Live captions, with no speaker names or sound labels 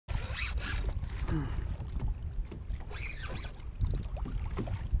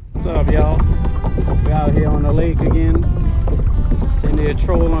What's up, y'all? We out here on the lake again. Sitting there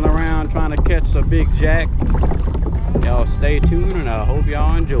trolling around trying to catch a big jack. Y'all stay tuned and I hope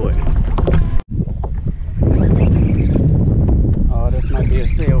y'all enjoy. Oh, this might be a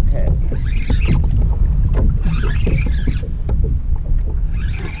sail cat.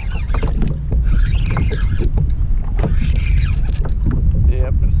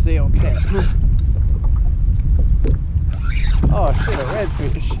 Yep, a sail cat. Oh shit, a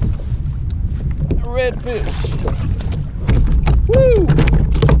redfish. A redfish. Woo!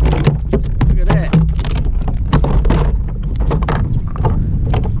 Look at that.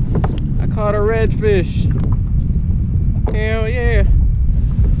 I caught a redfish. Hell yeah.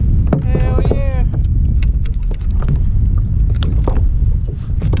 Hell yeah.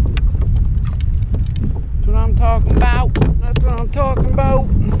 That's what I'm talking about. That's what I'm talking about.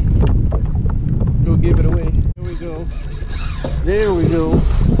 Go give it away. Here we go. There we go.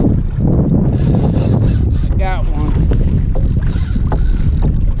 Got one.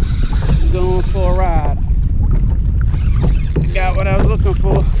 Going for a ride. Got what I was looking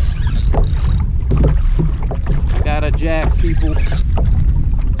for. Got a jack, people.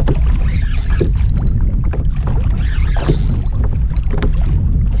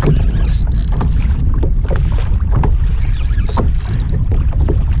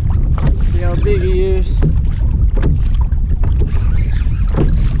 See how big he is.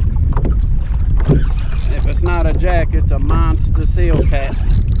 If it's not a jack, it's a monster sail cat.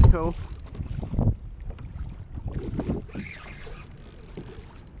 Cool.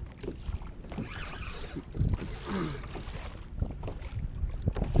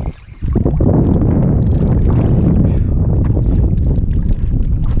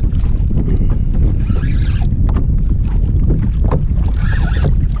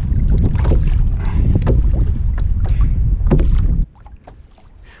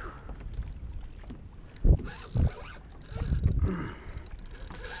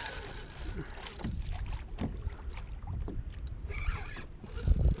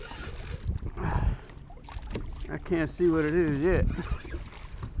 I can't see what it is yet.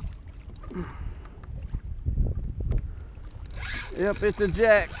 Yep, it's a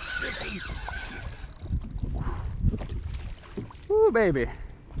jack. Ooh, baby.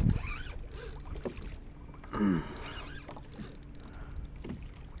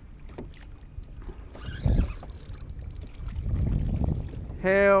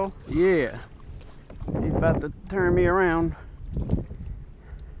 Hell yeah. He's about to turn me around.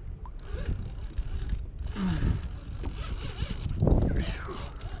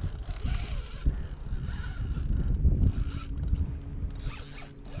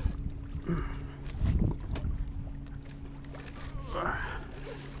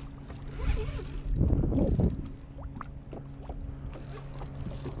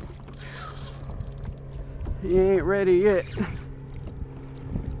 He ain't ready yet. He's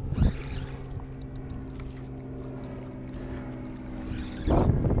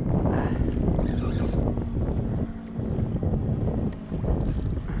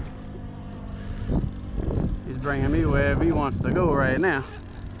bringing me wherever he wants to go right now.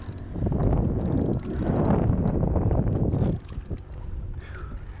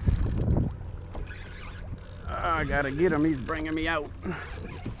 I gotta get him, he's bringing me out.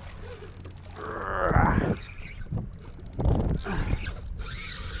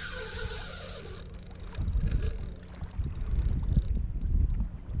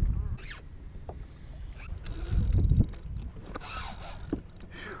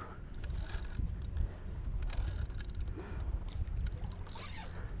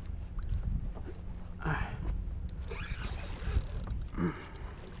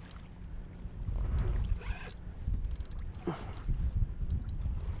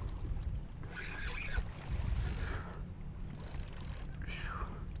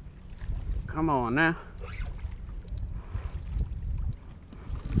 Come on now.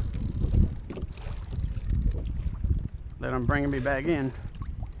 Let him bring me back in.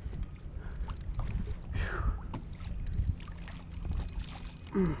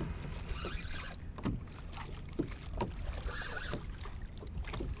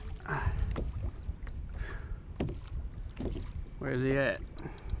 Where's he at?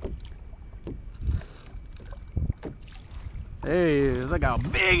 There he is. Look how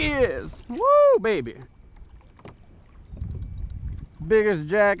big he is. Woo, baby. Biggest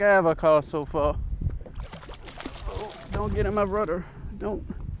jack I ever caught so far. Oh, don't get in my rudder. Don't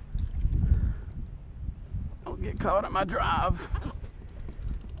get caught in my drive.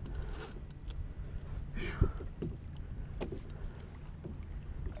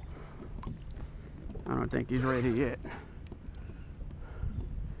 I don't think he's ready yet.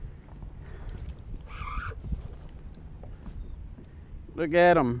 Look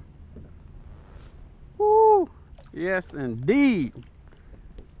at him. Woo! Yes, indeed.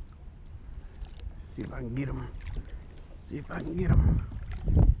 See if I can get him. See if I can get him.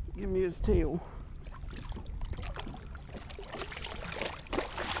 Give me his tail.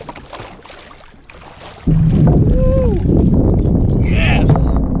 Woo! Yes!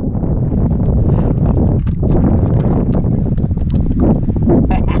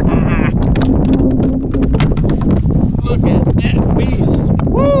 Look at that beast.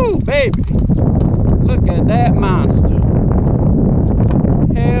 Woo, baby. Look at that monster.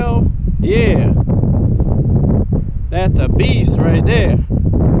 Hell yeah. That's a beast right there.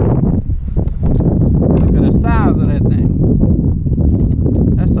 Look at the size of that thing.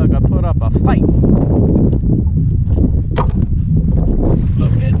 That sucker put up a fight.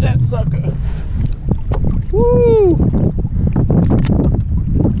 Look at that sucker. Woo!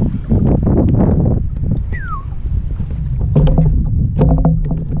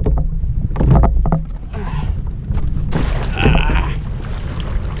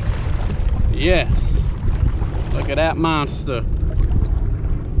 Yes. Look at that monster.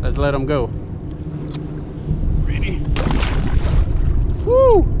 Let's let him go. Ready?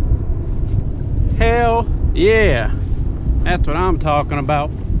 Woo! Hell yeah. That's what I'm talking about.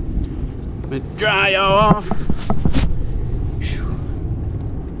 Let me dry y'all off.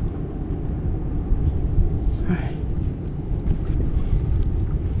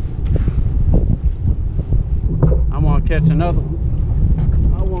 I want to catch another one.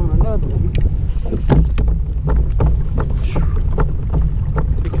 I want another one.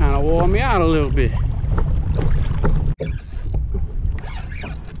 It kind of wore me out a little bit.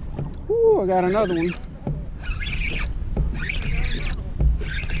 Ooh, I got another one.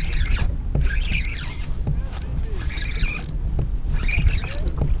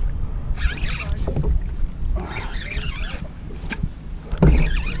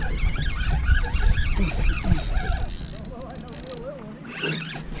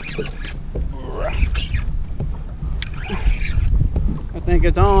 I think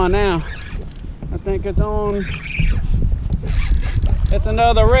it's on now. I think it's on. It's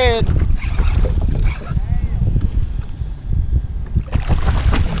another red.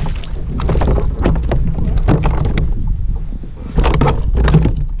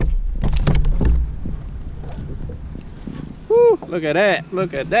 Whew, look at that.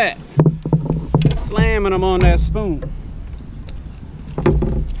 Look at that. Slamming them on that spoon.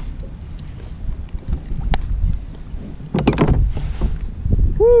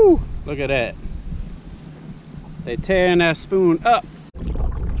 Woo! Look at that. They tearing that spoon up.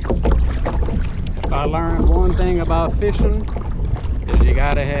 If I learned one thing about fishing, is you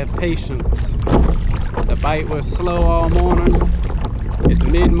gotta have patience. The bite was slow all morning. It's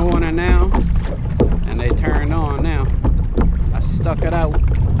mid-morning now, and they turned on now. I stuck it out.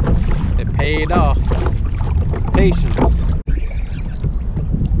 It paid off. Patience.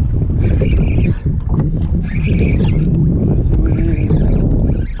 Let's see what it is.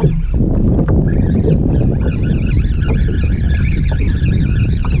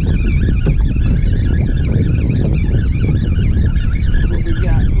 What we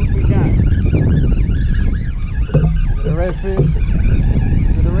got? What we got? Is it a redfish?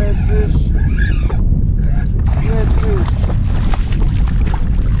 Is it a redfish? Redfish.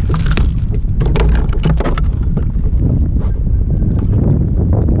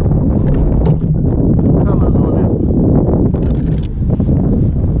 Colors on it.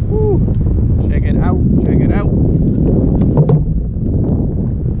 Woo. Check it out. Check it out.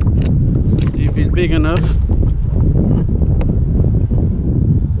 See if he's big enough.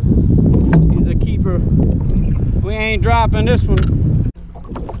 He's a keeper. We ain't dropping this one.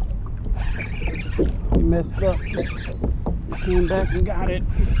 He messed up. He came back and got it.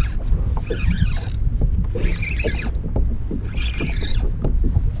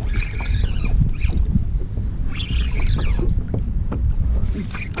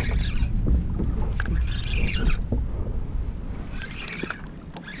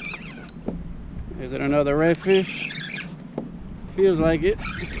 Is it another redfish? Feels like it.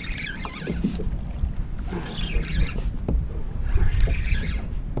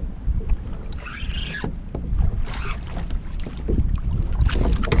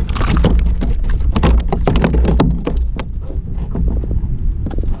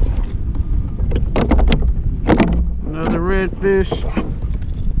 Another redfish.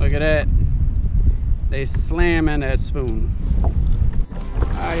 Look at that. They slamming that spoon.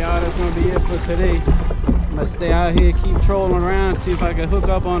 Alright y'all, that's gonna be it for today. I'm gonna stay out here, keep trolling around, see if I can hook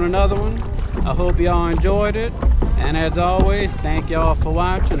up on another one. I hope y'all enjoyed it, and as always, thank y'all for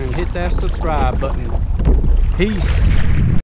watching, and hit that subscribe button. Peace.